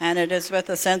And it is with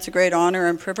a sense of great honor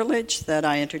and privilege that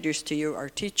I introduce to you our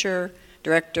teacher,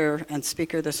 director, and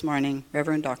speaker this morning,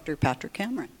 Reverend Dr. Patrick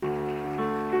Cameron.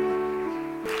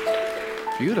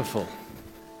 Beautiful.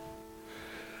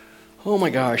 Oh my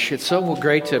gosh, it's so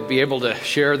great to be able to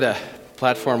share the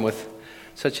platform with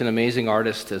such an amazing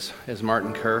artist as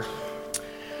Martin Kerr.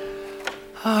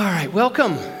 All right,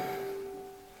 welcome.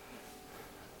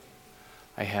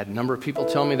 I had a number of people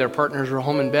tell me their partners were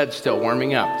home in bed still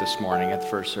warming up this morning at the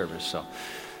first service, so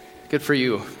good for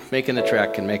you, making the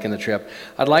trek and making the trip.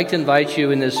 I'd like to invite you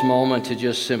in this moment to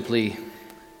just simply,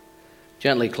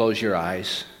 gently close your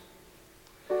eyes.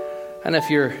 And if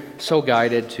you're so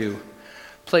guided, to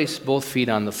place both feet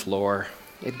on the floor.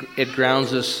 It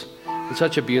grounds us in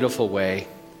such a beautiful way.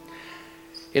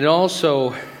 It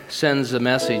also sends a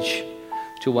message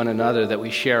to one another that we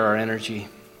share our energy.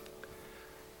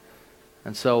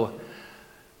 And so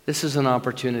this is an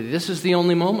opportunity. This is the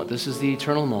only moment. This is the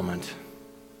eternal moment.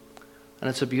 And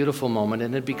it's a beautiful moment,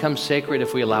 and it becomes sacred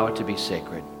if we allow it to be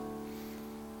sacred.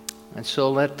 And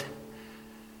so let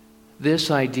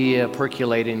this idea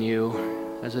percolate in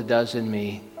you as it does in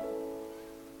me.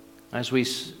 As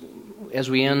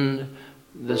we end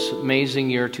this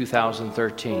amazing year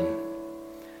 2013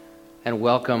 and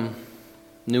welcome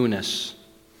newness.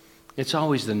 It's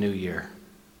always the new year.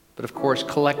 But of course,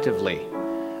 collectively,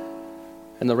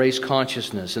 in the race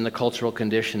consciousness, in the cultural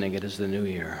conditioning, it is the new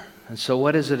year. And so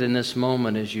what is it in this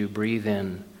moment as you breathe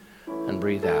in and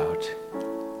breathe out?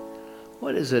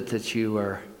 What is it that you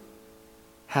are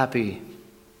happy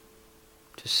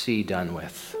to see done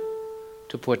with,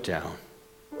 to put down?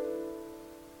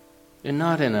 And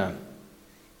not in a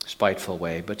spiteful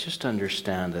way, but just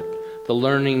understand that the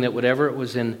learning that whatever it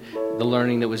was in, the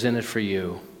learning that was in it for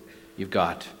you, you've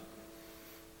got.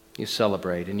 You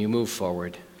celebrate and you move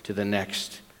forward to the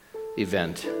next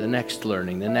event, the next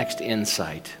learning, the next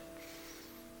insight.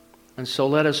 And so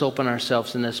let us open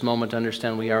ourselves in this moment to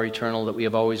understand we are eternal, that we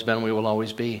have always been, we will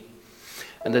always be.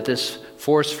 And that this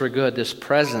force for good, this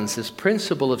presence, this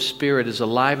principle of spirit is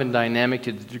alive and dynamic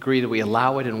to the degree that we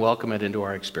allow it and welcome it into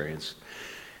our experience.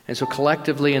 And so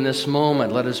collectively in this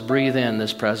moment, let us breathe in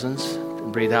this presence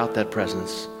and breathe out that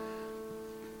presence.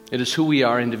 It is who we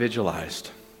are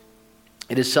individualized.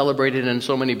 It is celebrated in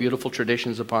so many beautiful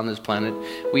traditions upon this planet.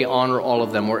 We honor all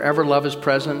of them. Wherever love is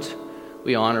present,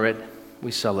 we honor it,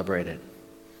 we celebrate it.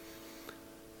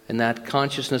 And that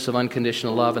consciousness of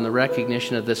unconditional love and the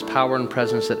recognition of this power and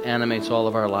presence that animates all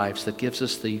of our lives, that gives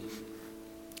us the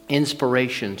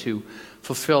inspiration to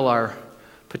fulfill our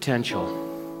potential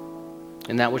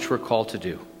in that which we're called to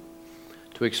do,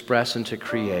 to express and to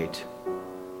create,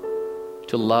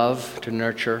 to love, to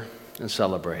nurture, and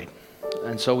celebrate.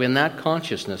 And so in that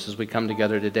consciousness, as we come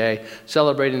together today,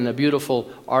 celebrating the beautiful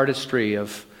artistry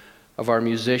of our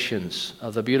musicians,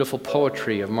 of the beautiful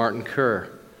poetry of Martin Kerr,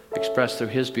 expressed through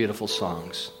his beautiful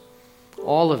songs.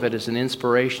 All of it is an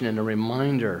inspiration and a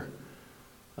reminder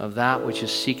of that which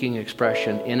is seeking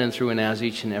expression in and through and as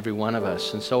each and every one of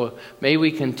us. And so may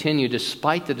we continue,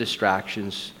 despite the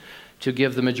distractions, to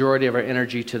give the majority of our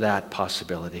energy to that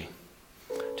possibility,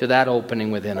 to that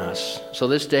opening within us. So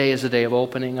this day is a day of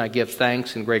opening. I give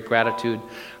thanks and great gratitude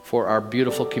for our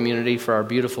beautiful community, for our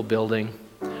beautiful building,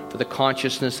 for the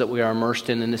consciousness that we are immersed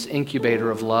in this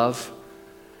incubator of love.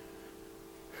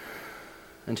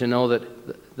 And to know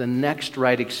that the next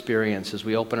right experience, as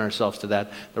we open ourselves to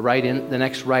that, the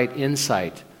next right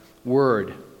insight,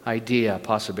 word, idea,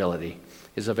 possibility,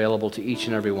 is available to each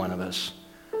and every one of us.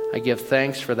 I give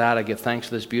thanks for that. I give thanks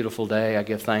for this beautiful day. I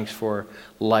give thanks for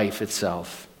life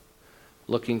itself.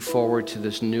 Looking forward to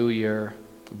this new year,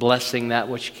 blessing that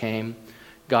which came,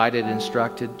 guided,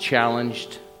 instructed,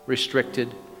 challenged,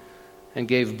 restricted, and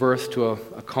gave birth to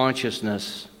a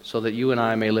consciousness so that you and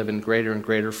I may live in greater and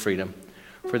greater freedom.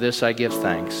 For this I give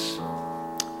thanks.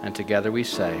 And together we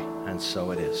say, and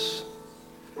so it is.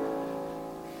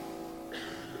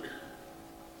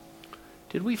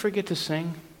 Did we forget to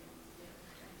sing?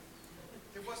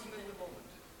 It wasn't in the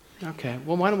moment. Okay,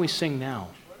 well, why don't we sing now?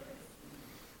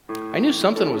 I knew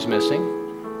something was missing.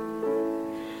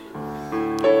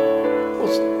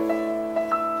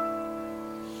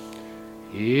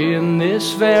 In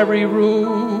this very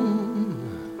room,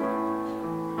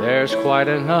 there's quite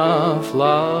enough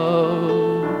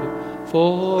love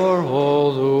for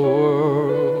all the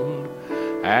world.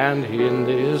 And in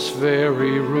this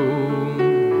very room,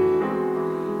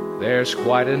 there's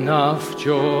quite enough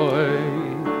joy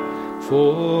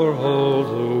for all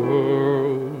the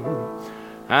world.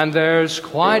 And there's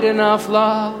quite enough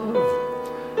love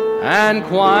and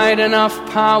quite enough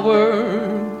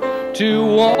power to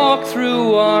walk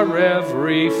through our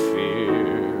every fear.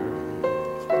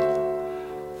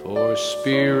 For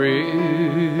Spirit,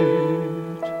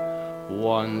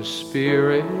 one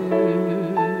Spirit,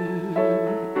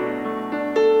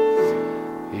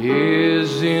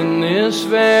 is in this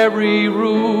very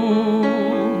room,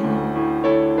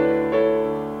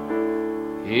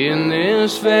 in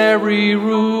this very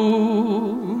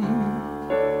room,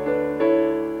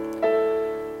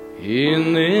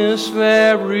 in this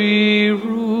very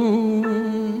room.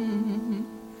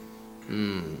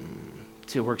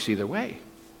 See, it works either way.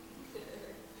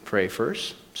 Pray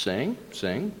first, sing,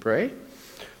 pray.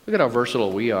 Look at how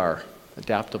versatile we are,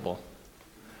 adaptable.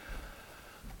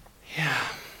 Yeah.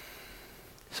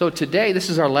 So today, this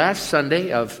is our last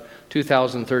Sunday of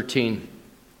 2013.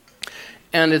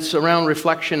 And it's around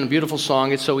reflection, a beautiful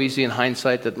song. It's so easy in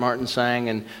hindsight that Martin sang,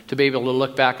 and to be able to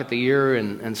look back at the year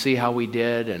and see how we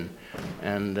did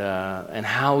and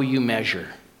how you measure.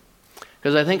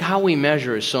 Because I think how we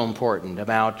measure is so important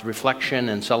about reflection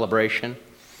and celebration.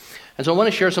 And so I want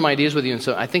to share some ideas with you, and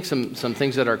so I think some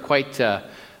things that are quite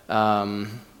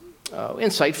insightful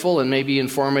and maybe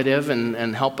informative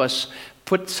and help us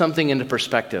put something into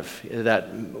perspective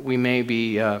that we may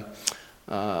be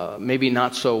maybe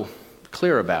not so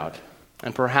clear about,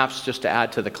 and perhaps just to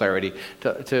add to the clarity,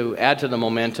 to add to the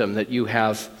momentum that you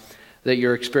have, that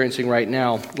you're experiencing right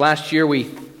now. Last year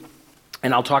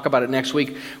and I'll talk about it next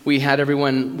week, we had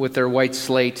everyone with their white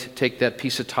slate take that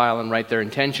piece of tile and write their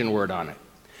intention word on it.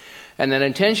 And that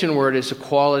intention word is a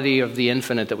quality of the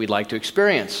infinite that we'd like to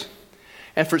experience.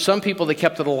 And for some people, they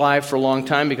kept it alive for a long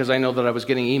time, because I know that I was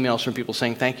getting emails from people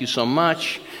saying, thank you so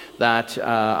much, that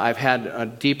I've had a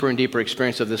deeper and deeper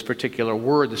experience of this particular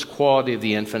word, this quality of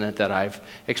the infinite that I've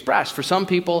expressed. For some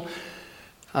people,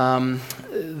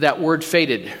 that word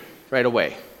faded right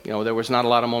away. There was not a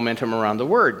lot of momentum around the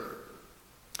word.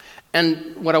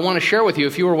 And what I want to share with you,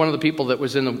 if you were one of the people that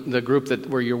was in the group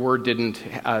where your word didn't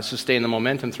sustain the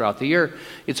momentum throughout the year,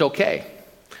 it's okay.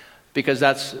 Because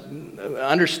that's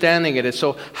understanding it.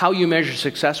 So how you measure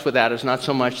success with that is not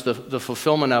so much the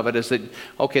fulfillment of it as that,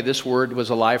 okay, this word was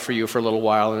alive for you for a little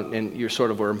while, and you sort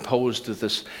of were imposed with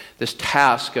this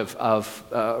task of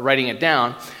writing it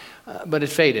down, but it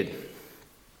faded.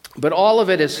 But all of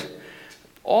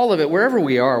it, wherever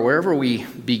we are, wherever we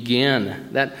begin,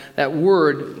 that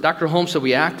word, Dr. Holmes said,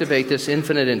 we activate this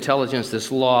infinite intelligence,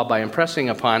 this law, by impressing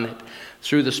upon it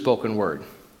through the spoken word.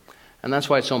 And that's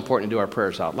why it's so important to do our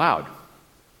prayers out loud.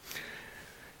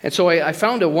 And so I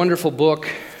found a wonderful book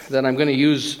that I'm going to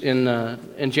use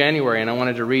in January, and I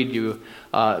wanted to read you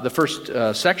the first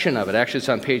section of it. Actually, it's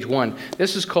on page 1.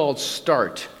 This is called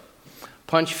Start.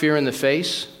 Punch fear in the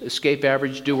face, escape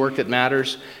average, do work that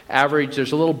matters. Average,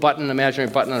 there's a little button, imaginary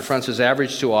button on the front that says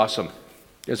average to awesome.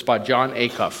 It's by John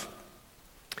Acuff.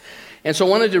 And so I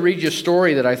wanted to read you a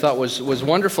story that I thought was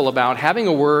wonderful about having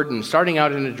a word and starting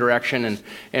out in a direction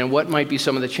and what might be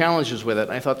some of the challenges with it.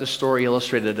 I thought this story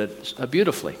illustrated it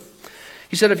beautifully.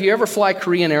 He said, if you ever fly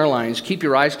Korean Airlines, keep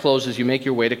your eyes closed as you make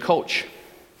your way to coach.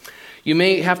 You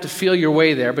may have to feel your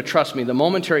way there, but trust me, the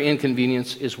momentary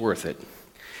inconvenience is worth it.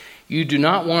 You do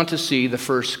not want to see the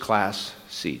first class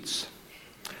seats.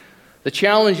 The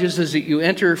challenge is that you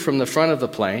enter from the front of the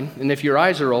plane, and if your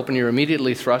eyes are open, you're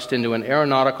immediately thrust into an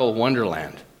aeronautical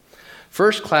wonderland.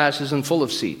 First class isn't full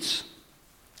of seats.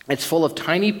 It's full of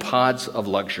tiny pods of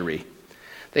luxury.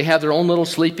 They have their own little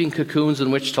sleeping cocoons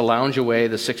in which to lounge away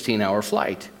the 16-hour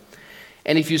flight.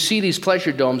 And if you see these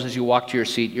pleasure domes as you walk to your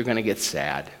seat, you're going to get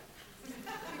sad.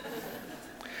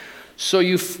 So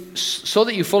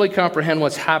that you fully comprehend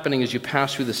what's happening as you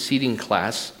pass through the seating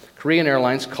class, Korean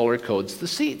Airlines color codes the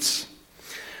seats.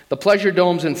 The pleasure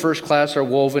domes in first class are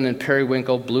woven in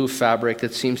periwinkle blue fabric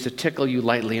that seems to tickle you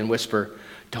lightly and whisper,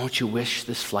 "Don't you wish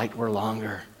this flight were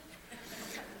longer?"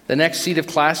 The next seat of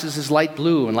classes is light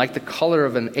blue and like the color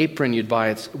of an apron you'd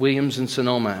buy at Williams and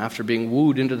Sonoma after being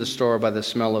wooed into the store by the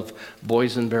smell of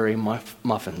boysenberry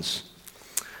muffins.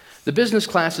 The business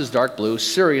class is dark blue,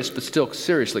 serious but still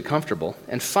seriously comfortable.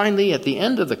 And finally, at the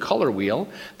end of the color wheel,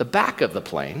 the back of the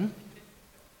plane,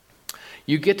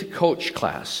 you get to coach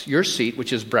class, your seat,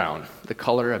 which is brown, the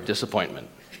color of disappointment.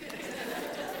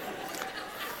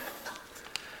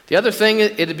 The other thing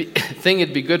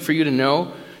it'd be good for you to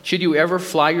know, should you ever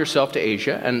fly yourself to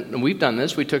Asia, and we've done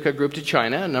this, we took a group to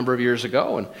China a number of years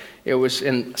ago,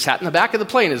 and sat in the back of the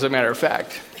plane, as a matter of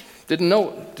fact. Didn't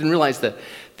realize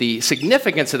the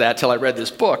significance of that till I read this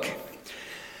book.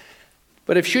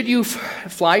 But should you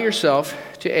fly yourself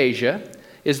to Asia,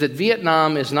 is that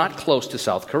Vietnam is not close to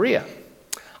South Korea.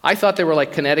 I thought they were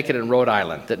like Connecticut and Rhode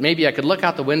Island, that maybe I could look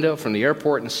out the window from the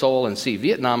airport in Seoul and see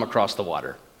Vietnam across the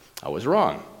water. I was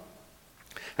wrong.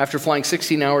 After flying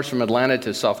 16 hours from Atlanta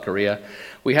to South Korea,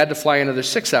 we had to fly another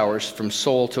 6 hours from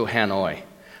Seoul to Hanoi.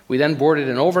 We then boarded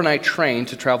an overnight train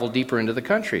to travel deeper into the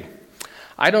country.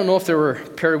 I don't know if there were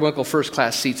periwinkle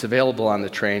first-class seats available on the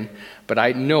train, but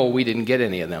I know we didn't get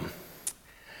any of them.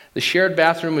 The shared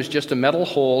bathroom was just a metal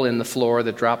hole in the floor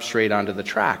that dropped straight onto the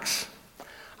tracks.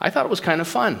 I thought it was kind of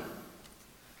fun.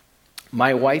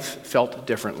 My wife felt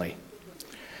differently.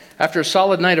 After a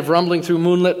solid night of rumbling through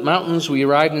moonlit mountains, we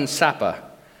arrived in Sapa.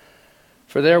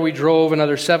 For there we drove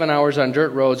another 7 hours on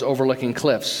dirt roads overlooking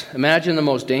cliffs. Imagine the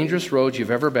most dangerous roads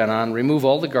you've ever been on, remove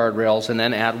all the guardrails, and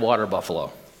then add water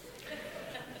buffalo.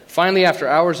 Finally, after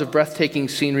hours of breathtaking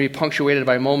scenery punctuated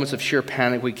by moments of sheer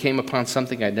panic, we came upon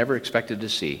something I'd never expected to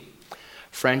see.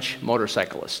 French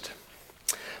motorcyclists.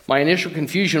 My initial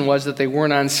confusion was that they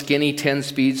weren't on skinny 10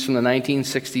 speeds from the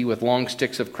 1960s with long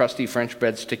sticks of crusty French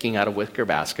bread sticking out of wicker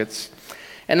baskets.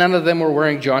 And none of them were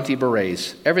wearing jaunty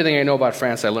berets. Everything I know about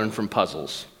France I learned from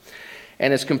puzzles.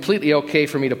 And it's completely okay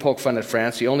for me to poke fun at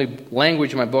France. The only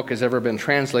language my book has ever been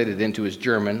translated into is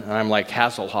German, and I'm like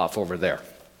Hasselhoff over there.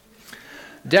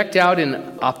 Decked out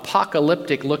in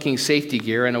apocalyptic-looking safety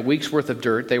gear and a week's worth of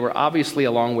dirt, they were obviously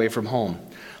a long way from home.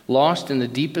 Lost in the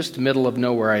deepest middle of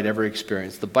nowhere I'd ever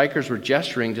experienced. The bikers were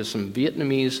gesturing to some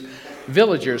Vietnamese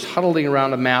villagers huddling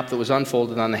around a map that was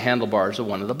unfolded on the handlebars of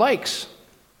one of the bikes.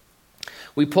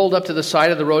 We pulled up to the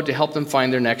side of the road to help them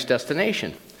find their next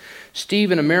destination.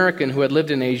 Steve, an American who had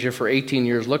lived in Asia for 18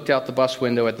 years, looked out the bus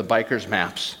window at the bikers'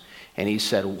 maps, and he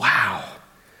said, "Wow,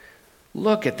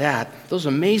 look at that. Those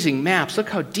amazing maps. Look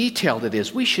how detailed it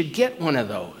is. We should get one of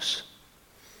those."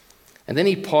 And then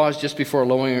he paused just before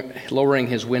lowering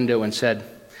his window and said,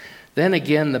 "Then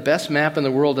again, the best map in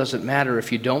the world doesn't matter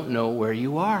if you don't know where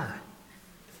you are."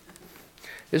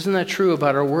 Isn't that true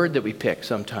about our word that we pick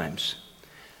sometimes?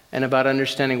 And about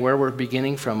understanding where we're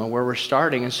beginning from and where we're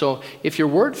starting. And so if your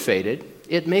word faded,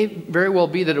 it may very well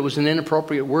be that it was an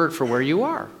inappropriate word for where you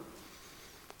are.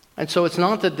 And so it's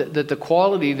not that the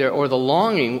quality there or the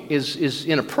longing is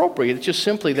inappropriate. It's just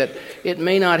simply that it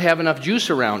may not have enough juice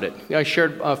around it. I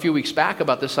shared a few weeks back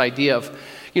about this idea of,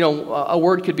 a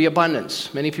word could be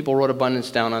abundance. Many people wrote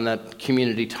abundance down on that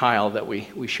community tile that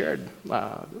we shared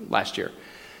last year.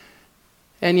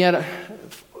 And yet,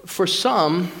 for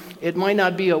some, it might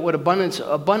not be what abundance,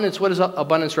 what does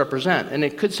abundance represent? And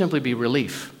it could simply be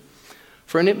relief.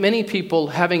 For many people,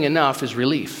 having enough is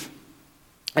relief.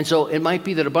 And so it might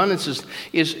be that abundance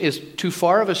is too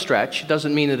far of a stretch. It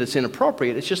doesn't mean that it's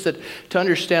inappropriate. It's just that to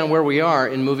understand where we are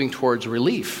in moving towards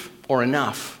relief or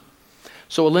enough.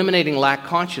 So eliminating lack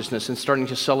consciousness and starting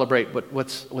to celebrate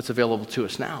what's available to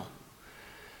us now.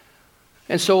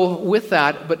 And so with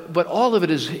that, but all of it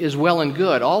is well and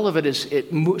good. All of it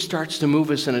starts to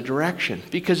move us in a direction.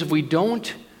 Because if we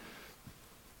don't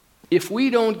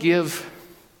give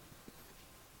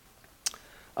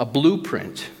a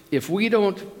blueprint, if we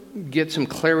don't get some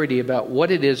clarity about what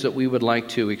it is that we would like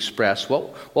to express,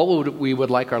 what we would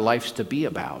like our lives to be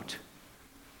about,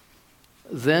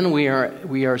 then we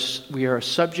are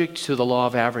subject to the law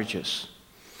of averages.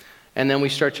 And then we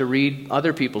start to read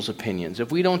other people's opinions.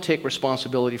 If we don't take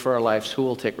responsibility for our lives, who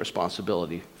will take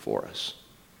responsibility for us?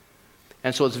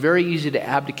 And so it's very easy to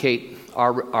abdicate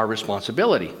our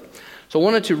responsibility. So I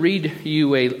wanted to read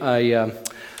you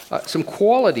some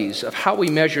qualities of how we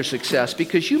measure success,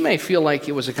 because you may feel like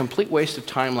it was a complete waste of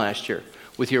time last year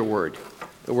with your word,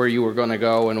 where you were going to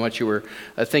go and what you were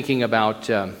thinking about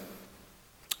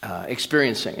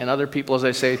experiencing. And other people, as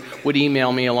I say, would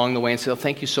email me along the way and say, "Oh,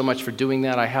 thank you so much for doing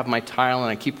that. I have my tile and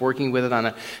I keep working with it on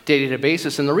a day-to-day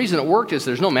basis." And the reason it worked is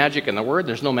there's no magic in the word,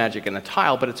 there's no magic in the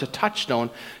tile, but it's a touchstone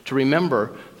to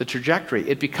remember the trajectory.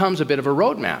 It becomes a bit of a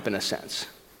roadmap in a sense.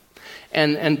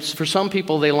 And for some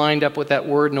people, they lined up with that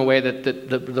word in a way that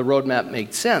the roadmap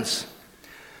made sense.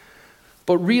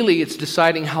 But really, it's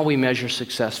deciding how we measure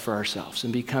success for ourselves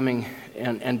and becoming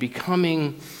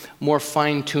more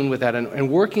fine-tuned with that and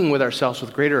working with ourselves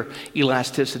with greater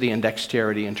elasticity and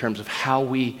dexterity in terms of how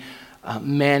we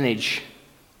manage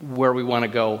where we want to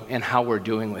go and how we're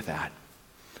doing with that.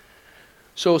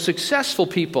 So successful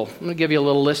people, I'm going to give you a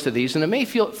little list of these, and it may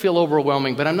feel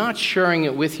overwhelming, but I'm not sharing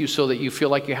it with you so that you feel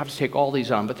like you have to take all these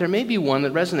on, but there may be one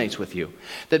that resonates with you,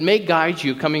 that may guide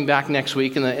you coming back next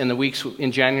week in the weeks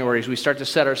in January as we start to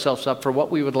set ourselves up for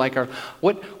what we would like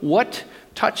what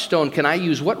touchstone can I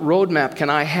use, what roadmap can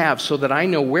I have so that I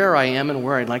know where I am and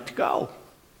where I'd like to go.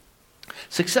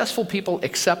 Successful people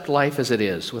accept life as it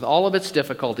is, with all of its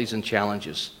difficulties and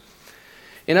challenges.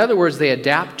 In other words, they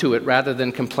adapt to it rather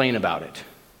than complain about it.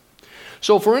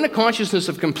 So if we're in a consciousness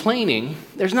of complaining,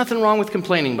 there's nothing wrong with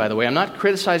complaining, by the way. I'm not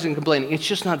criticizing complaining. It's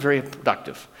just not very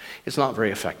productive. It's not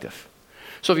very effective.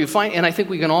 So if you find, and I think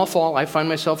we can all fall, I find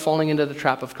myself falling into the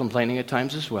trap of complaining at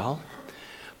times as well,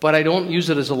 but I don't use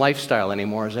it as a lifestyle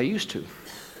anymore as I used to.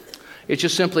 It's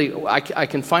just simply, I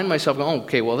can find myself going, oh,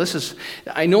 okay, well,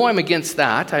 I know I'm against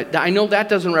that. I know that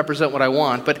doesn't represent what I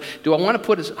want, but do I want to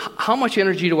put, how much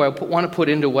energy do I want to put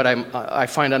into what I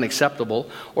find unacceptable,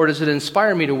 or does it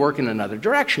inspire me to work in another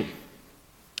direction?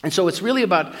 And so it's really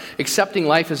about accepting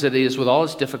life as it is with all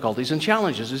its difficulties and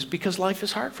challenges, is because life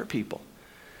is hard for people.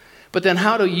 But then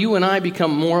how do you and I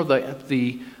become more of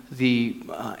the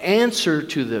answer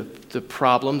to the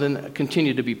problem than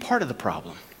continue to be part of the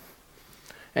problem?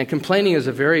 And complaining is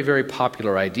a very, very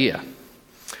popular idea.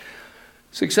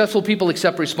 Successful people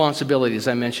accept responsibility, as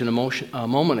I mentioned a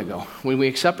moment ago. When we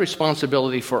accept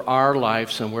responsibility for our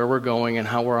lives and where we're going and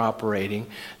how we're operating,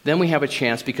 then we have a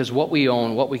chance, because what we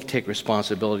own, what we take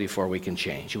responsibility for, we can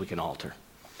change, we can alter.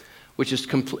 Which is,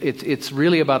 it's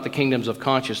really about the kingdoms of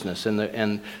consciousness,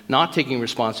 and not taking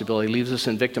responsibility leaves us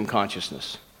in victim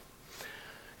consciousness.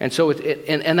 And so,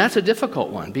 and that's a difficult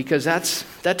one, because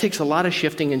that takes a lot of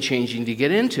shifting and changing to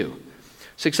get into.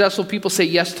 Successful people say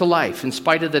yes to life in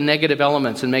spite of the negative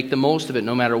elements and make the most of it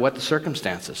no matter what the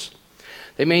circumstances.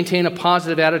 They maintain a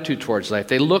positive attitude towards life.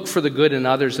 They look for the good in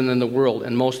others and in the world,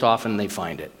 and most often they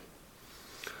find it.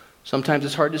 Sometimes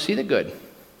it's hard to see the good,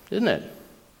 isn't it?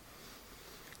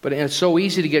 But it's so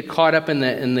easy to get caught up in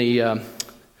the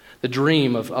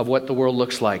dream of what the world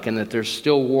looks like, and that there's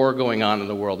still war going on in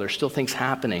the world. There's still things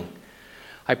happening.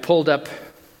 I pulled up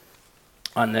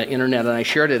on the internet, and I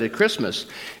shared it at Christmas.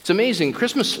 It's amazing.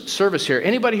 Christmas service here.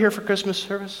 Anybody here for Christmas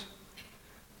service?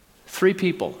 3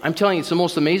 people. I'm telling you, it's the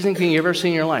most amazing thing you've ever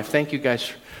seen in your life. Thank you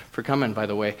guys for coming, by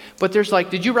the way. But there's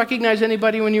did you recognize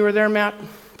anybody when you were there, Matt,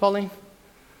 Pauline?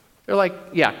 They're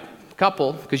yeah, a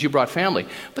couple, because you brought family.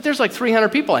 But there's 300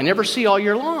 people I never see all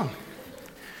year long.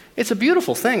 It's a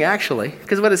beautiful thing, actually,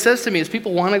 because what it says to me is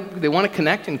people want to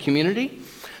connect in community.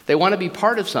 They want to be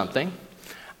part of something.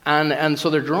 And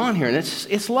so they're drawn here, and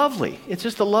it's lovely. It's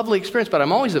just a lovely experience, but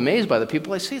I'm always amazed by the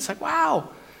people I see. It's wow.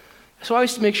 So I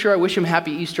always make sure I wish them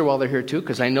happy Easter while they're here, too,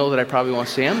 because I know that I probably won't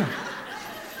see them.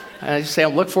 And I just say, I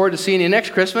look forward to seeing you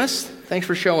next Christmas. Thanks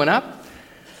for showing up.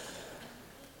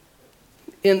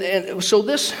 And so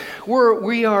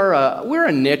we're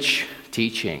a niche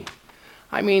teaching.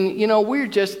 I mean, we're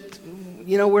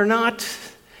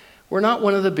not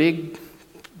one of the big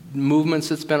movements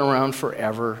that's been around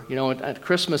forever.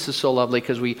 Christmas is so lovely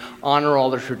because we honor all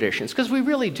the traditions, because we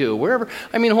really do.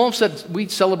 Holmes said we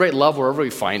celebrate love wherever we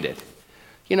find it.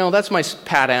 That's my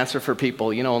pat answer for people.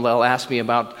 They'll ask me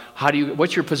about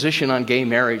what's your position on gay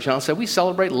marriage? And I'll say, we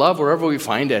celebrate love wherever we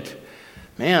find it.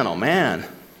 Man, oh man.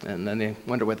 And then they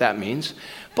wonder what that means.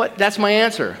 But that's my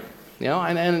answer. And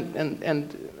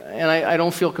I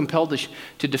don't feel compelled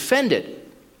to defend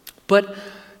it. But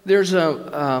there's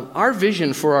our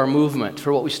vision for our movement,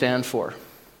 for what we stand for,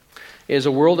 is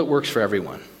a world that works for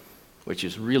everyone, which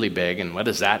is really big. And what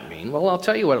does that mean? Well, I'll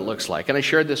tell you what it looks like. And I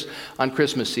shared this on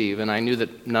Christmas Eve, and I knew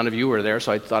that none of you were there,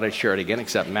 so I thought I'd share it again,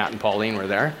 except Matt and Pauline were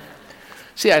there.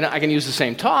 See, I can use the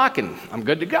same talk, and I'm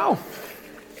good to go.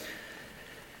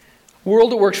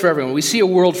 World that works for everyone. We see a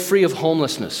world free of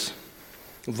homelessness,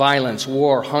 violence,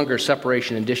 war, hunger,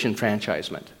 separation, and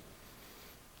disenfranchisement.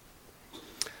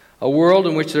 A world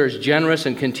in which there is generous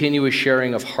and continuous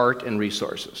sharing of heart and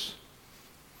resources.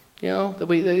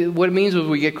 What it means is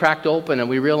we get cracked open and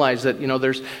we realize that,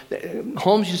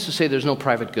 Holmes used to say there's no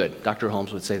private good. Dr.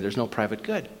 Holmes would say there's no private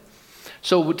good.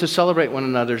 So to celebrate one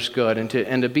another's good and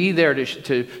to be there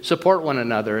to support one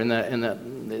another in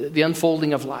the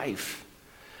unfolding of life.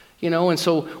 And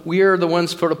so we are the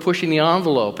ones sort of pushing the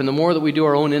envelope. And the more that we do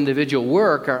our own individual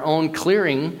work, our own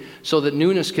clearing, so that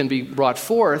newness can be brought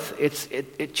forth,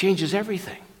 it changes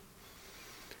everything.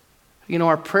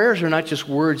 Our prayers are not just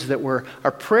words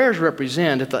our prayers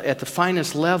represent at the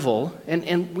finest level,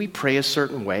 and we pray a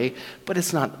certain way, but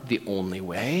it's not the only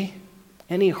way.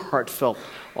 Any heartfelt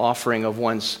offering of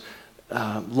one's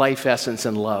life essence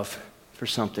and love for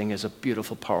something is a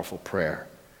beautiful, powerful prayer.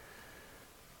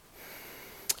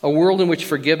 A world in which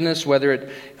forgiveness, whether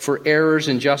it for errors,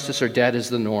 injustice, or debt, is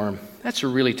the norm. That's a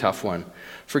really tough one.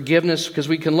 Forgiveness, because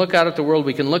we can look out at the world,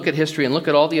 we can look at history and look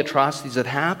at all the atrocities that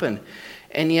happen.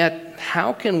 And yet,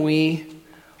 how can we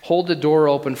hold the door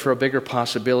open for a bigger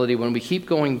possibility when we keep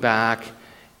going back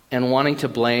and wanting to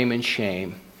blame and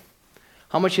shame?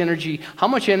 How much energy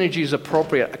is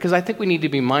appropriate? Because I think we need to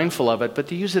be mindful of it, but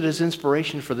to use it as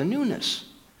inspiration for the newness.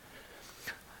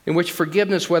 In which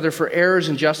forgiveness, whether for errors,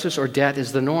 injustice, or debt,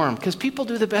 is the norm. Because people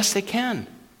do the best they can.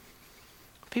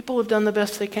 People have done the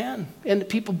best they can. And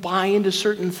people buy into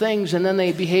certain things, and then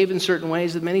they behave in certain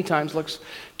ways that many times looks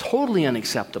totally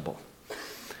unacceptable.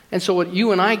 And so what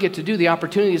you and I get to do, the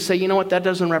opportunity to say, you know what, that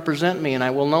doesn't represent me, and I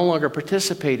will no longer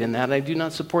participate in that. I do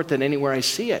not support that anywhere I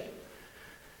see it.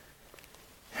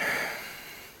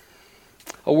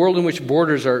 A world in which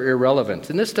borders are irrelevant.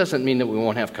 And this doesn't mean that we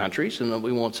won't have countries and that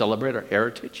we won't celebrate our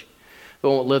heritage. We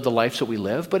won't live the lives that we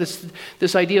live. But it's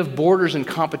this idea of borders and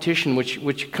competition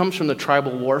which comes from the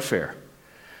tribal warfare,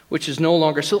 which is no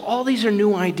longer. So all these are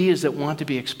new ideas that want to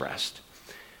be expressed.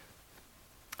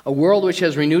 A world which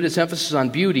has renewed its emphasis on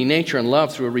beauty, nature, and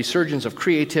love through a resurgence of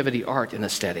creativity, art, and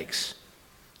aesthetics.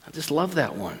 I just love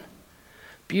that one.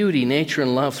 Beauty, nature,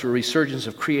 and love through a resurgence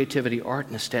of creativity, art,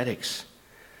 and aesthetics.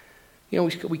 You know,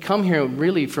 we come here,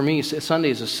 really, for me,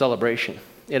 Sunday is a celebration.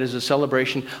 It is a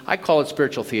celebration. I call it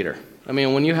spiritual theater. I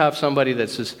mean, when you have somebody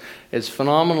that's as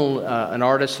phenomenal an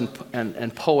artist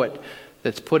and poet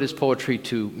that's put his poetry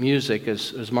to music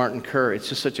as Martin Kerr, it's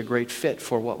just such a great fit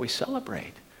for what we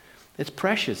celebrate. It's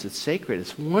precious, it's sacred,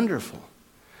 it's wonderful.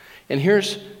 And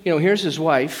here's his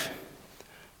wife,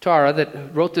 Tara,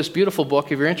 that wrote this beautiful book.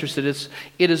 If you're interested,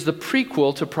 it is the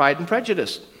prequel to Pride and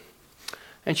Prejudice.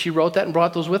 And she wrote that and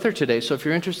brought those with her today. So if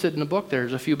you're interested in the book,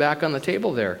 there's a few back on the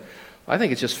table there. I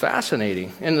think it's just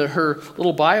fascinating. And her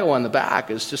little bio on the back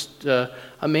is just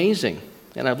amazing.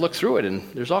 And I've looked through it, and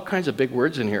there's all kinds of big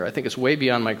words in here. I think it's way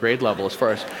beyond my grade level as far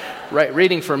as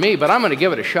reading for me, but I'm going to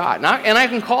give it a shot. And I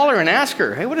can call her and ask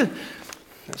her, hey, I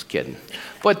was kidding.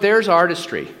 But there's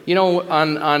artistry. You know,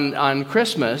 on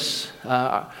Christmas,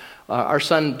 our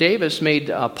son Davis made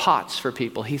pots for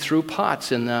people. He threw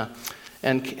pots in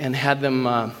and had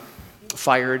them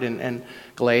fired and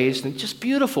glazed, and just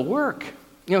beautiful work.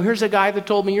 You know, here's a guy that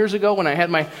told me years ago when I had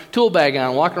my tool bag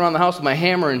on, walking around the house with my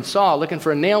hammer and saw, looking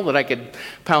for a nail that I could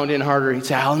pound in harder. He'd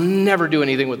say, I'll never do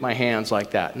anything with my hands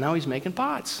like that. And now he's making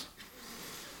pots.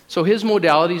 So his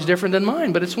modality is different than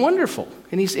mine, but it's wonderful.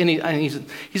 And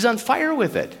he's on fire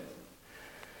with it.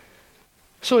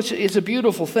 So it's a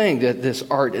beautiful thing, this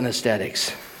art and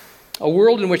aesthetics. A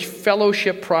world in which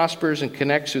fellowship prospers and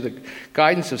connects through the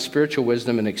guidance of spiritual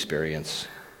wisdom and experience.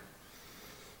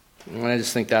 And I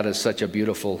just think that is such a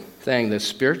beautiful thing, the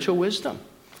spiritual wisdom.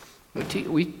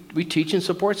 We teach and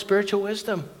support spiritual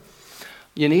wisdom.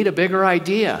 You need a bigger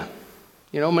idea.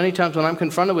 You know, many times when I'm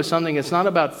confronted with something, it's not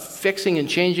about fixing and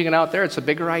changing it out there, it's a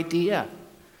bigger idea.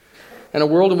 And a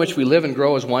world in which we live and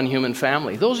grow as one human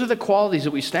family. Those are the qualities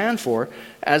that we stand for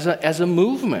as a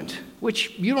movement,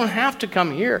 which you don't have to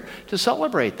come here to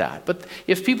celebrate that. But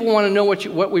if people want to know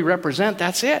what we represent,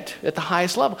 that's it, at the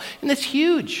highest level. And it's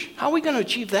huge. How are we going to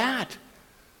achieve that?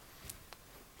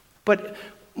 But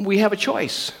we have a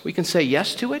choice. We can say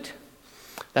yes to it.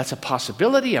 That's a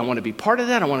possibility. I want to be part of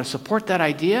that. I want to support that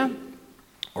idea.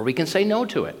 Or we can say no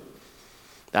to it.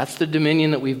 That's the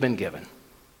dominion that we've been given.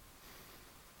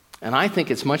 And I think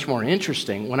it's much more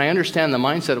interesting when I understand the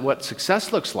mindset of what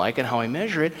success looks like and how I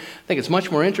measure it. I think it's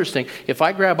much more interesting if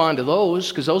I grab onto those,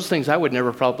 because those things I would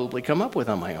never probably come up with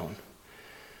on my own.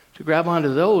 To grab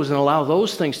onto those and allow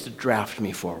those things to draft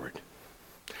me forward.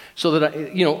 So that,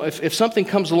 if something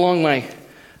comes along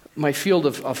my field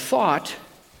of thought,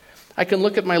 I can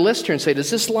look at my list here and say,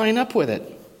 does this line up with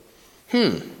it?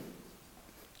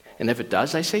 And if it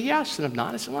does, I say yes. And if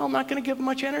not, I say, well, I'm not going to give it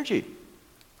much energy.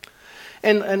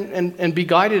 And be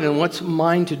guided in what's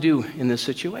mine to do in this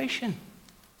situation.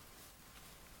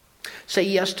 Say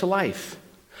yes to life.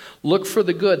 Look for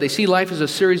the good. They see life as a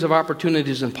series of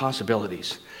opportunities and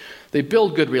possibilities. They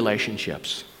build good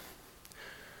relationships.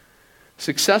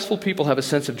 Successful people have a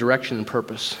sense of direction and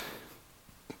purpose.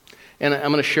 And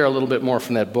I'm going to share a little bit more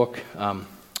from that book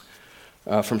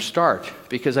from start,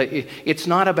 because it's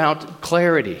not about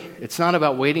clarity. It's not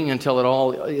about waiting until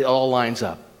it all lines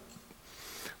up.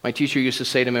 My teacher used to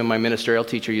say to me, my ministerial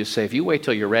teacher used to say, if you wait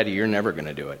till you're ready, you're never going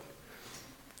to do it.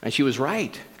 And she was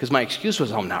right, because my excuse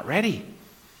was, I'm not ready.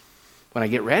 When I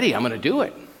get ready, I'm going to do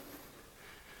it.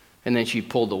 And then she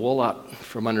pulled the wool out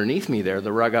from underneath me there,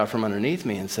 the rug out from underneath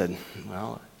me, and said,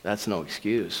 well, that's no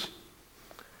excuse.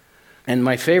 And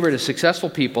my favorite is successful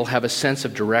people have a sense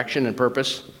of direction and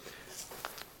purpose.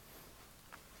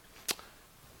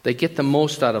 They get the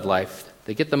most out of life.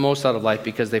 They get the most out of life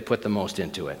because they put the most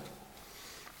into it.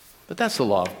 But that's the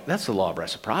law of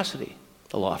reciprocity,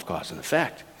 the law of cause and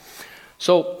effect.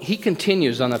 So he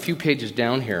continues on a few pages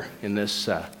down here in this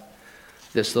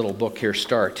little book here,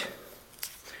 Start.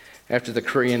 After the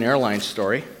Korean Airlines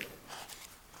story,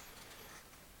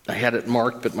 I had it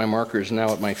marked, but my marker is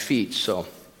now at my feet, so.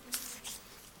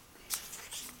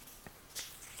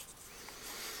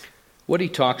 What he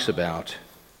talks about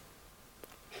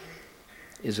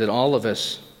is that all of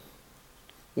us,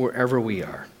 wherever we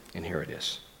are, and here it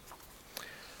is,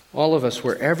 all of us,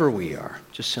 wherever we are,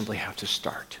 just simply have to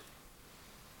start.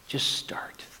 Just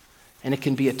start. And it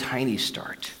can be a tiny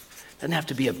start. It doesn't have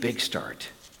to be a big start.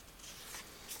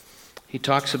 He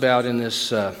talks about in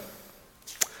this, about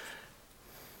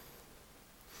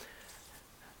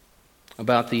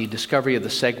the discovery of the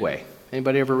Segway.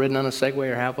 Anybody ever ridden on a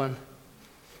Segway or have one?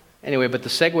 Anyway, but the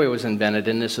Segway was invented,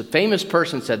 and this famous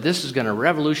person said, this is going to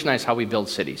revolutionize how we build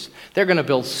cities. They're going to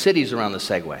build cities around the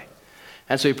Segway.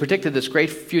 And so he predicted this great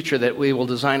future that we will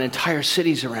design entire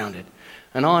cities around it,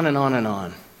 and on and on and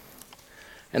on.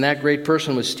 And that great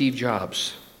person was Steve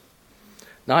Jobs.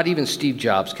 Not even Steve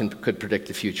Jobs could predict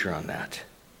the future on that.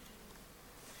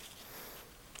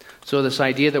 So this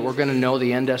idea that we're going to know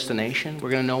the end destination, we're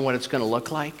going to know what it's going to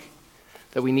look like,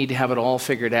 that we need to have it all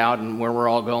figured out and where we're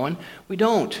all going, we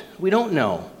don't. We don't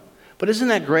know. But isn't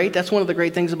that great? That's one of the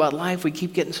great things about life. We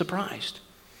keep getting surprised.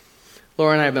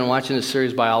 Laura and I have been watching this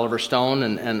series by Oliver Stone,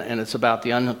 and it's about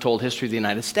the untold history of the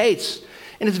United States.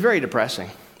 And it's very depressing.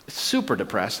 It's super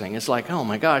depressing. It's like, oh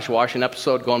my gosh, watch an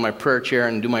episode, go in my prayer chair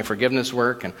and do my forgiveness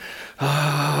work, and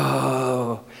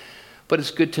oh. But it's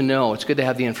good to know. It's good to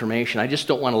have the information. I just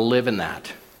don't want to live in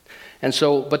that. And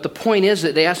so, but the point is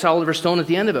that they asked Oliver Stone at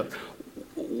the end of it,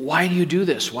 why do you do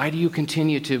this? Why do you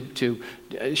continue to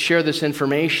share this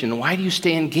information? Why do you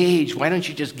stay engaged? Why don't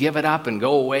you just give it up and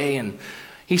go away? And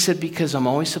he said, because I'm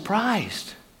always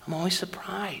surprised. I'm always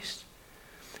surprised.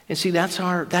 And see, that's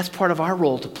part of our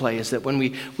role to play, is that when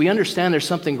we understand there's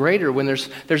something greater, when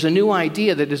there's a new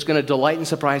idea that is going to delight and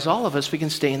surprise all of us, we can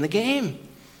stay in the game.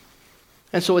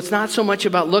 And so it's not so much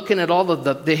about looking at all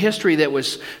of the history that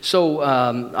was so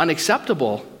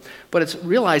unacceptable, but it's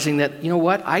realizing that, you know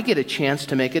what, I get a chance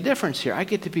to make a difference here. I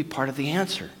get to be part of the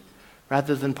answer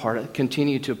rather than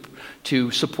continue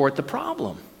to support the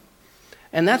problem.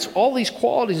 And that's all these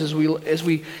qualities as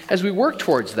we work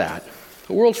towards that.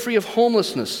 A world free of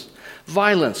homelessness,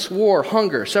 violence, war,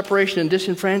 hunger, separation, and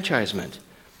disenfranchisement.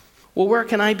 Well, where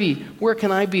can I be? Where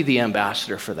can I be the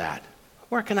ambassador for that?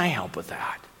 Where can I help with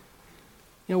that?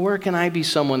 You know, where can I be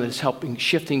someone that's helping,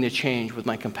 shifting the change with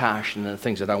my compassion and the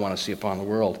things that I want to see upon the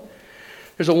world?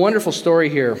 There's a wonderful story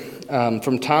here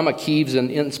from Tama Kieves in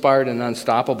Inspired and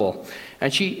Unstoppable.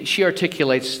 And she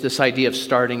articulates this idea of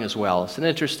starting as well. It's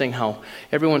interesting how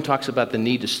everyone talks about the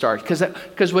need to start.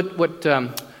 Because what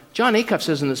John Acuff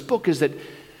says in this book is that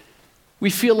we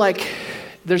feel like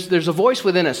there's a voice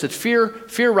within us that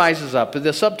fear rises up.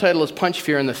 The subtitle is Punch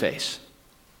Fear in the Face.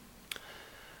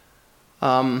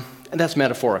 And that's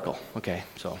metaphorical, okay?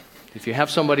 So if you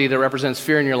have somebody that represents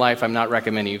fear in your life, I'm not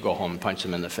recommending you go home and punch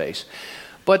them in the face.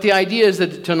 But the idea is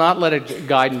that to not let it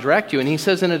guide and direct you. And he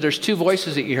says in it, there's two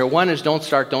voices that you hear. One is don't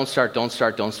start,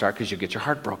 because you'll get your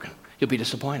heart broken. You'll be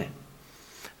disappointed.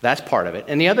 That's part of it.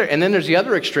 And then there's the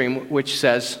other extreme, which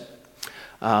says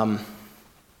you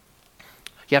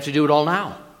have to do it all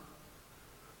now.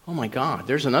 Oh my God,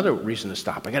 there's another reason to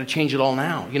stop. I got to change it all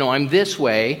now. You know, I'm this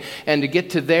way, and to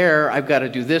get to there, I've got to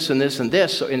do this and this and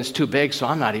this, and it's too big, so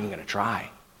I'm not even going to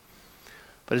try.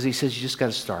 But as he says, you just got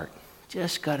to start.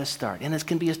 Just got to start. And it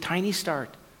can be a tiny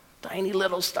start, tiny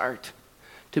little start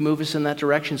to move us in that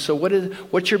direction. So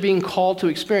what you're being called to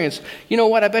experience. You know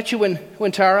what? I bet you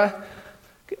when Tara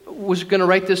was going to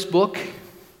write this book,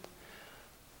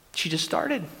 she just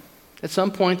started. At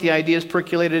some point, the ideas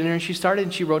percolated in her, and she started,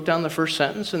 and she wrote down the first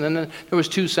sentence, and then there was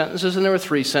 2 sentences, and there were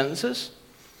 3 sentences.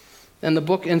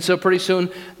 And so pretty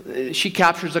soon, she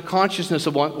captures a consciousness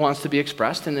of what wants to be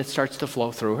expressed, and it starts to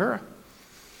flow through her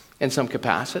in some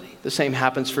capacity. The same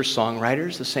happens for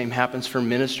songwriters. The same happens for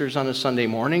ministers on a Sunday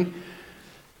morning.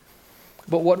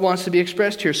 But what wants to be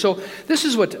expressed here? So this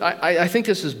is what, I think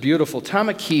this is beautiful.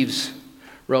 Tama Kieves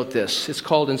wrote this. It's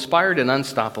called Inspired and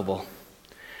Unstoppable.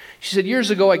 She said, years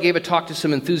ago, I gave a talk to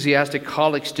some enthusiastic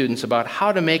college students about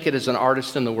how to make it as an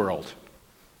artist in the world.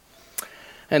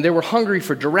 And they were hungry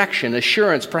for direction,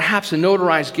 assurance, perhaps a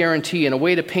notarized guarantee, and a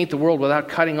way to paint the world without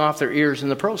cutting off their ears in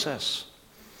the process.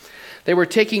 They were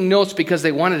taking notes because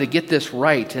they wanted to get this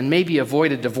right and maybe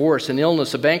avoid a divorce, an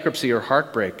illness, a bankruptcy, or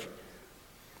heartbreak.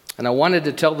 And I wanted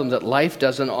to tell them that life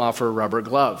doesn't offer rubber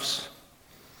gloves.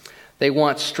 They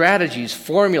want strategies,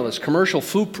 formulas, commercial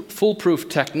foolproof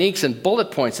techniques, and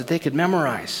bullet points that they could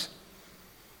memorize.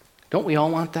 Don't we all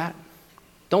want that?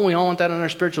 Don't we all want that on our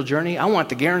spiritual journey? I want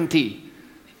the guarantee.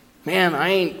 Man, I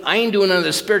ain't doing none of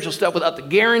this spiritual stuff without the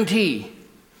guarantee.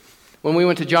 When we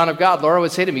went to John of God, Laura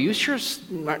would say to me, you sure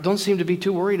don't seem to be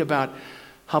too worried about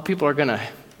how people are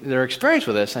their experience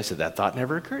with this. I said, that thought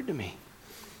never occurred to me.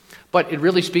 But it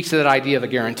really speaks to that idea of a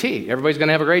guarantee. Everybody's going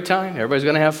to have a great time. Everybody's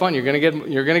going to have fun. You're going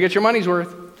to get your money's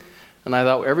worth. And I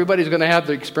thought everybody's going to have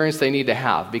the experience they need to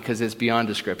have because it's beyond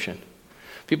description.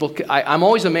 I'm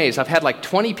always amazed. I've had like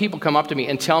 20 people come up to me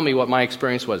and tell me what my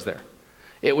experience was there.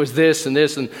 It was this and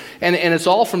this, and it's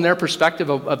all from their perspective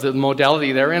of the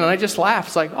modality they're in, and I just laugh.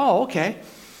 It's like, oh, okay.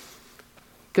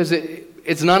 Because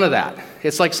it's none of that.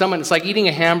 It's like eating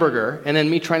a hamburger, and then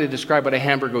me trying to describe what a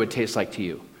hamburger would taste like to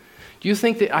you. Do you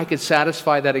think that I could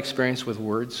satisfy that experience with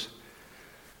words?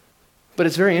 But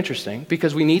it's very interesting,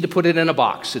 because we need to put it in a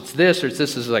box. It's this or it's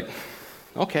this. It's like,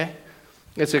 okay.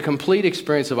 It's a complete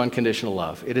experience of unconditional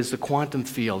love. It is the quantum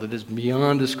field. It is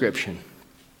beyond description.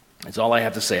 That's all I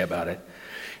have to say about it.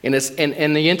 And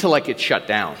the intellect gets shut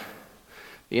down.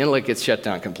 The intellect gets shut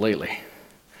down completely.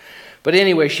 But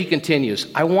anyway, she continues,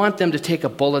 I want them to take a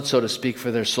bullet, so to speak,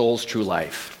 for their soul's true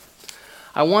life.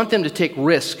 I want them to take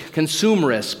risk, consume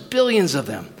risk, billions of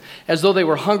them, as though they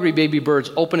were hungry baby birds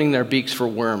opening their beaks for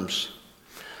worms.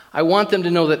 I want them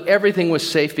to know that everything was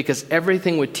safe because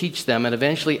everything would teach them and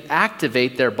eventually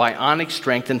activate their bionic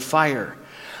strength and fire.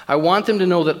 I want them to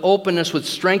know that openness would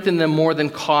strengthen them more than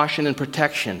caution and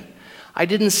protection. I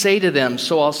didn't say to them,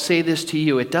 so I'll say this to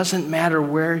you, it doesn't matter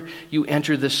where you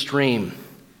enter the stream.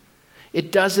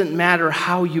 It doesn't matter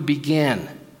how you begin.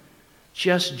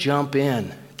 Just jump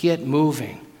in. Get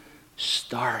moving.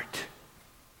 Start.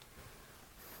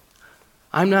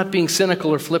 I'm not being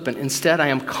cynical or flippant. Instead, I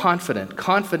am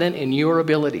confident in your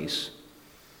abilities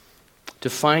to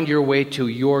find your way to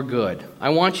your good. I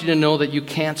want you to know that you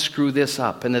can't screw this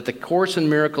up and that the Course in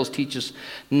Miracles teaches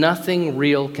nothing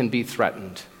real can be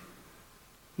threatened.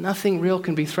 Nothing real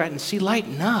can be threatened. See,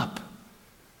 lighten up.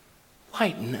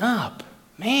 Lighten up.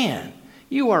 Man,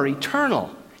 you are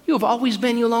eternal. You have always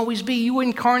been, you'll always be. You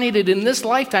incarnated in this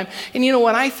lifetime. And you know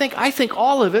what I think? I think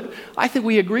all of it, I think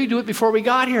we agreed to it before we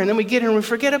got here, and then we get here and we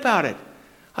forget about it.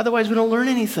 Otherwise, we don't learn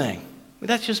anything.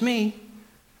 That's just me.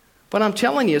 But I'm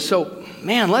telling you, so,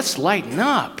 man, let's lighten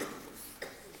up.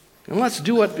 And let's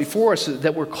do what before us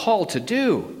that we're called to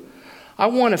do. I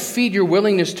want to feed your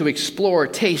willingness to explore,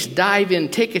 taste, dive in,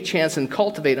 take a chance, and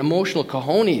cultivate emotional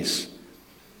cojones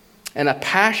and a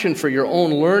passion for your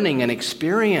own learning and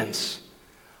experience.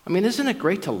 I mean, isn't it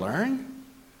great to learn?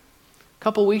 A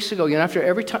couple weeks ago, after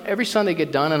every Sunday I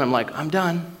get done, and I'm like, I'm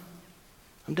done.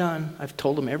 I've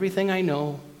told them everything I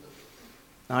know.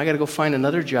 Now I got to go find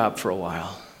another job for a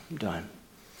while. I'm done.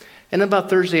 And about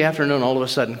Thursday afternoon, all of a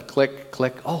sudden, click,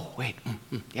 click. Oh, wait,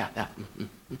 yeah,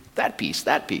 that piece.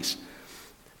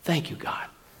 Thank you, God.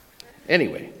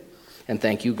 Anyway, and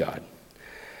thank you, God.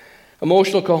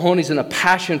 Emotional cojones and a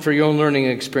passion for your own learning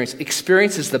and experience.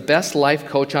 Experience is the best life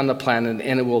coach on the planet,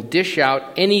 and it will dish out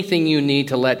anything you need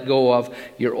to let go of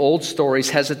your old stories,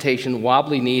 hesitation,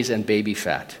 wobbly knees, and baby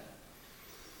fat.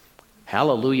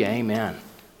 Hallelujah, amen.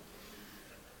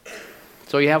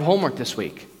 So you have homework this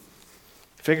week.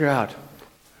 Figure out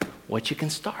what you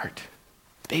can start.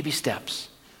 Baby steps.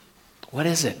 What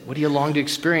is it? What do you long to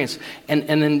experience? And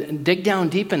then dig down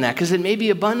deep in that, because it may be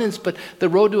abundance, but the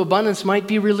road to abundance might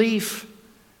be relief.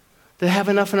 To have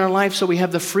enough in our life so we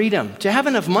have the freedom. To have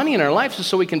enough money in our life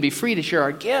so we can be free to share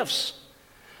our gifts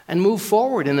and move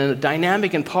forward in a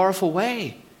dynamic and powerful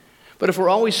way. But if we're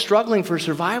always struggling for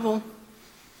survival,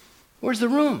 where's the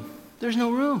room? There's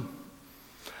no room.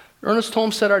 Ernest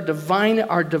Holmes said our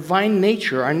divine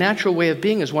nature, our natural way of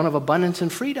being is one of abundance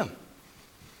and freedom.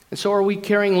 And so are we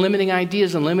carrying limiting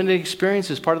ideas and limited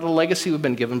experiences, part of the legacy we've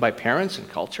been given by parents and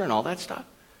culture and all that stuff.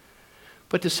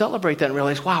 But to celebrate that and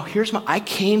realize, wow, I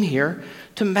came here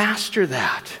to master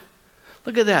that.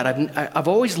 Look at that. I've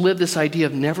always lived this idea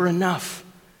of never enough.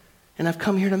 And I've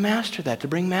come here to master that, to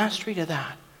bring mastery to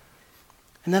that.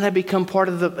 And then I become part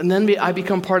of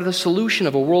the solution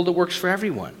of a world that works for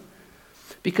everyone.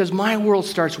 Because my world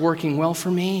starts working well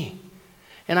for me.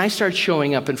 And I start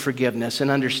showing up in forgiveness and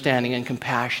understanding and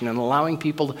compassion and allowing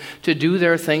people to do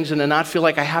their things and to not feel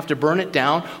like I have to burn it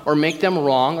down or make them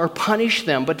wrong or punish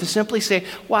them, but to simply say,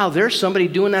 wow, there's somebody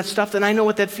doing that stuff, then I know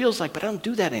what that feels like, but I don't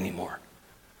do that anymore.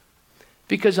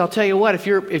 Because I'll tell you what, if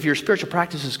your spiritual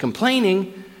practice is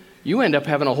complaining, you end up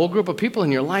having a whole group of people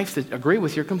in your life that agree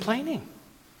with your complaining.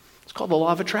 It's called the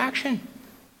law of attraction.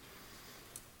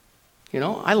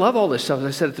 I love all this stuff. As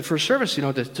I said at the first service,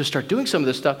 to start doing some of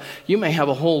this stuff, you may have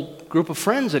a whole group of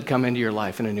friends that come into your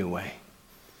life in a new way.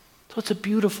 So it's a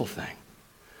beautiful thing.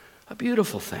 A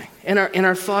beautiful thing. And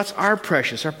our thoughts are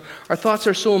precious. Our thoughts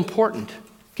are so important.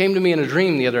 Came to me in a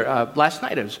dream last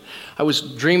night. I was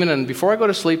dreaming, and before I go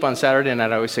to sleep on Saturday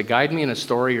night, I always say, guide me in a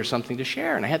story or something to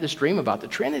share. And I had this dream about the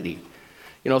Trinity.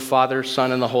 Father,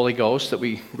 Son, and the Holy Ghost that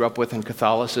we grew up with in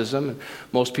Catholicism, and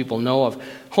most people know of.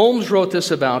 Holmes wrote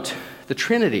this about the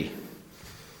Trinity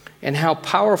and how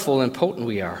powerful and potent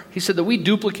we are. He said that we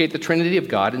duplicate the Trinity of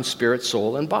God in spirit,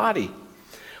 soul, and body.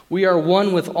 We are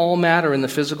one with all matter in the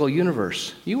physical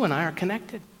universe. You and I are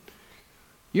connected.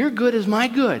 Your good is my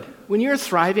good. When you're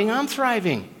thriving, I'm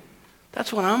thriving.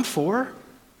 That's what I'm for.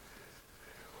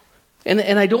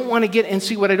 And I don't want to get, and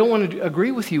see, what I don't want to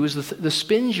agree with you is the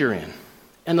spins you're in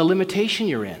and the limitation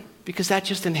you're in, because that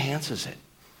just enhances it.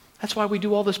 That's why we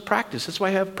do all this practice. That's why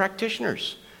I have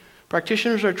practitioners.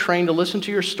 Practitioners are trained to listen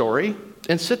to your story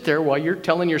and sit there while you're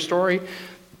telling your story.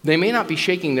 They may not be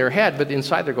shaking their head, but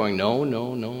inside they're going, no,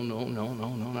 no, no, no, no, no,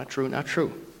 no, not true, not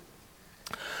true.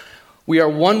 We are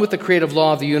one with the creative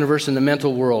law of the universe in the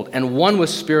mental world, and one with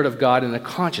Spirit of God in the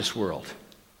conscious world.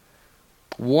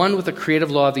 One with the creative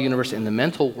law of the universe in the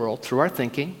mental world through our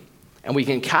thinking, and we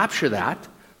can capture that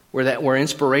where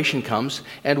inspiration comes,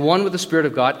 and one with the Spirit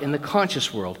of God in the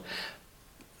conscious world.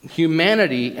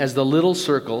 Humanity as the little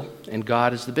circle, and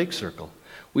God as the big circle.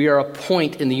 We are a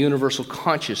point in the universal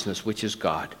consciousness, which is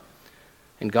God.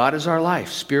 And God is our life,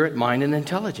 spirit, mind, and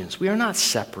intelligence. We are not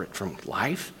separate from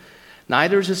life.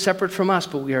 Neither is it separate from us,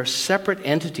 but we are separate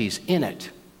entities in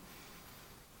it.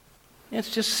 It's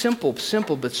just simple,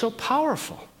 but so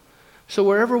powerful. So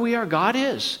wherever we are, God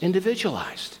is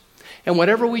individualized. And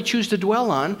whatever we choose to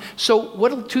dwell on, so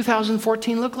what will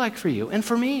 2014 look like for you and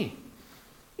for me?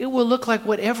 It will look like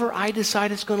whatever I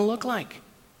decide it's going to look like.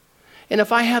 And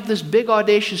if I have this big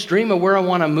audacious dream of where I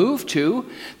want to move to,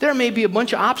 there may be a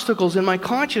bunch of obstacles in my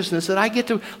consciousness that I get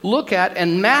to look at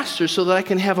and master so that I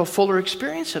can have a fuller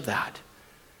experience of that.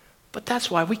 But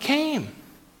that's why we came.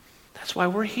 That's why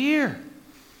we're here.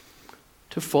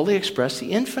 To fully express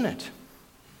the infinite.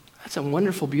 That's a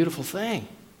wonderful, beautiful thing.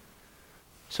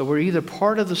 So we're either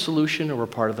part of the solution or we're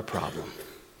part of the problem.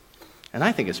 And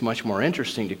I think it's much more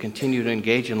interesting to continue to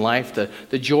engage in life,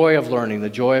 the joy of learning, the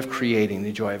joy of creating,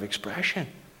 the joy of expression.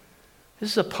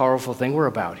 This is a powerful thing we're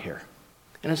about here.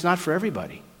 And it's not for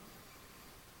everybody.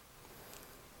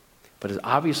 But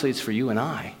obviously it's for you and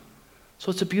I.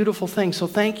 So it's a beautiful thing. So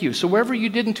thank you. So wherever you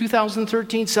did in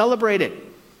 2013, celebrate it.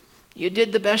 You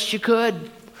did the best you could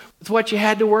with what you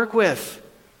had to work with.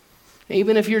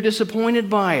 Even if you're disappointed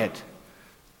by it.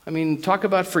 I mean, talk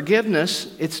about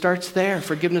forgiveness. It starts there.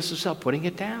 Forgiveness of self, putting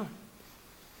it down.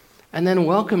 And then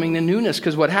welcoming the newness.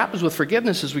 Because what happens with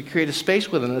forgiveness is we create a space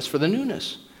within us for the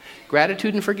newness.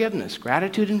 Gratitude and forgiveness.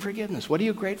 Gratitude and forgiveness. What are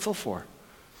you grateful for?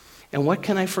 And what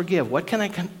can I forgive? What can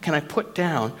I put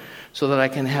down so that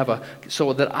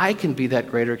I can be that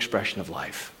greater expression of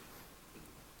life?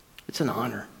 It's an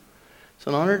honor. It's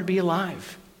an honor to be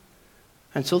alive.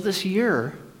 And so this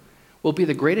year will be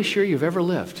the greatest year you've ever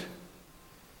lived.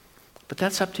 But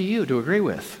that's up to you to agree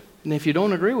with. And if you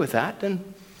don't agree with that, then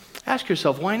ask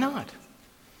yourself, why not?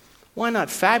 Why not?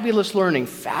 Fabulous learning,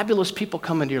 fabulous people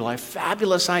come into your life,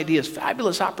 fabulous ideas,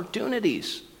 fabulous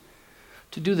opportunities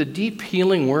to do the deep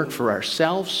healing work for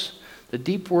ourselves, the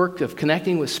deep work of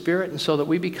connecting with Spirit, and so that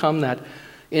we become that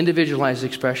individualized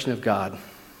expression of God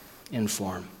in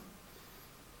form.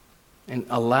 And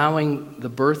allowing the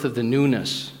birth of the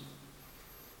newness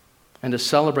and to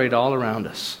celebrate all around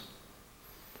us.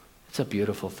 It's a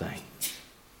beautiful thing.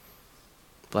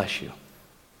 Bless you.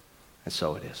 And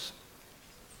so it is.